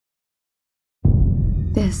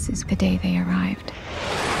This is the day they arrived.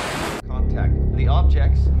 Contact. The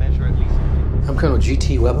objects measure at least... I'm Colonel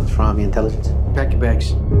G.T. Weber from Army Intelligence. Pack your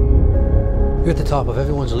bags. You're at the top of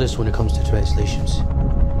everyone's list when it comes to translations.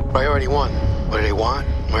 Priority 1. What do they want?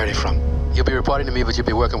 Where are they from? You'll be reporting to me, but you'll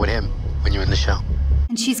be working with him when you're in the show.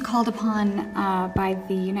 And she's called upon by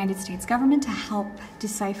the United States government to help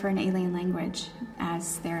decipher an alien language,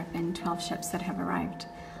 as there have been 12 ships that have arrived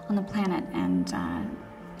on the planet, and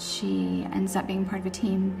she ends up being part of a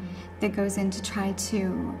team that goes in to try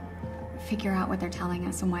to figure out what they're telling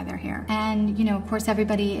us and why they're here. And, you know, of course,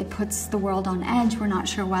 everybody, it puts the world on edge. We're not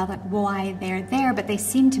sure why they're there, but they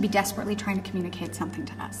seem to be desperately trying to communicate something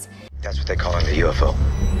to us. That's what they call in the UFO.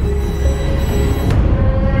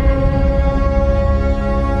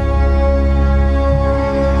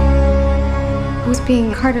 Who's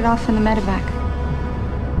being carted off in the medevac?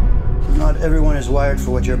 Not everyone is wired for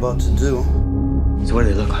what you're about to do. So what do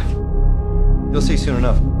they look like? You'll see soon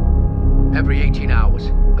enough. Every 18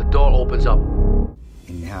 hours, a door opens up.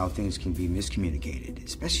 And how things can be miscommunicated,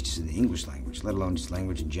 especially just in the English language, let alone just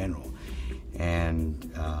language in general.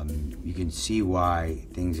 And you can see why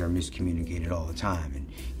things are miscommunicated all the time. And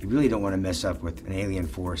you really don't want to mess up with an alien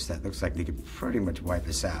force that looks like they could pretty much wipe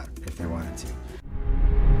us out if they wanted to.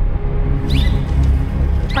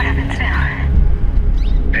 What happens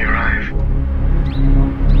now? They arrive.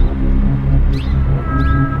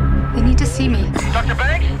 They need to see me. Dr.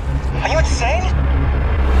 Banks? Are you insane?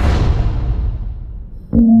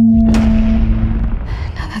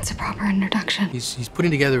 Now that's a proper introduction. He's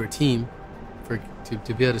putting together a team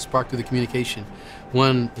to be able to spark through the communication.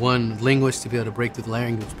 One linguist to be able to break through the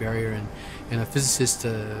language barrier, and a physicist,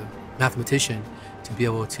 mathematician, to be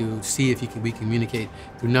able to see if we communicate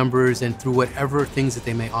through numbers and through whatever things that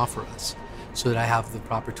they may offer us, so that I have the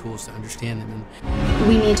proper tools to understand them. And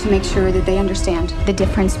We need to make sure that they understand the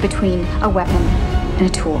difference between a weapon and a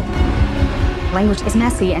tool. Language is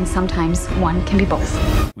messy, and sometimes one can be both.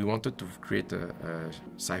 We wanted to create a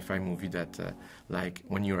sci-fi movie that, like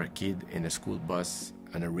when you're a kid in a school bus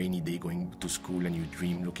on a rainy day going to school and you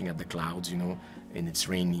dream looking at the clouds, you know, and it's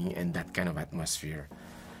rainy, and that kind of atmosphere.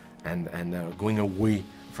 And going away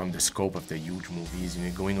from the scope of the huge movies, you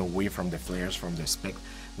know, going away from the flares, from the spec.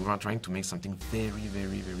 We were trying to make something very,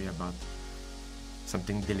 very, very about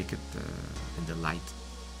something delicate in the light.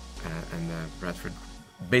 And Bradford,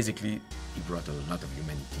 basically, he brought a lot of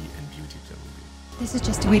humanity and beauty to the movie. This is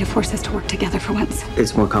just a way to force us to work together for once.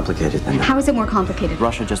 It's more complicated than that. How is it more complicated?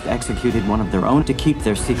 Russia just executed one of their own to keep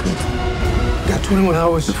their secret. got 21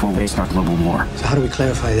 hours Before they start global war. So how do we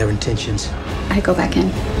clarify their intentions? I go back in.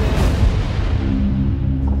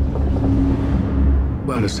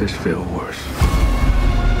 Why does this feel worse?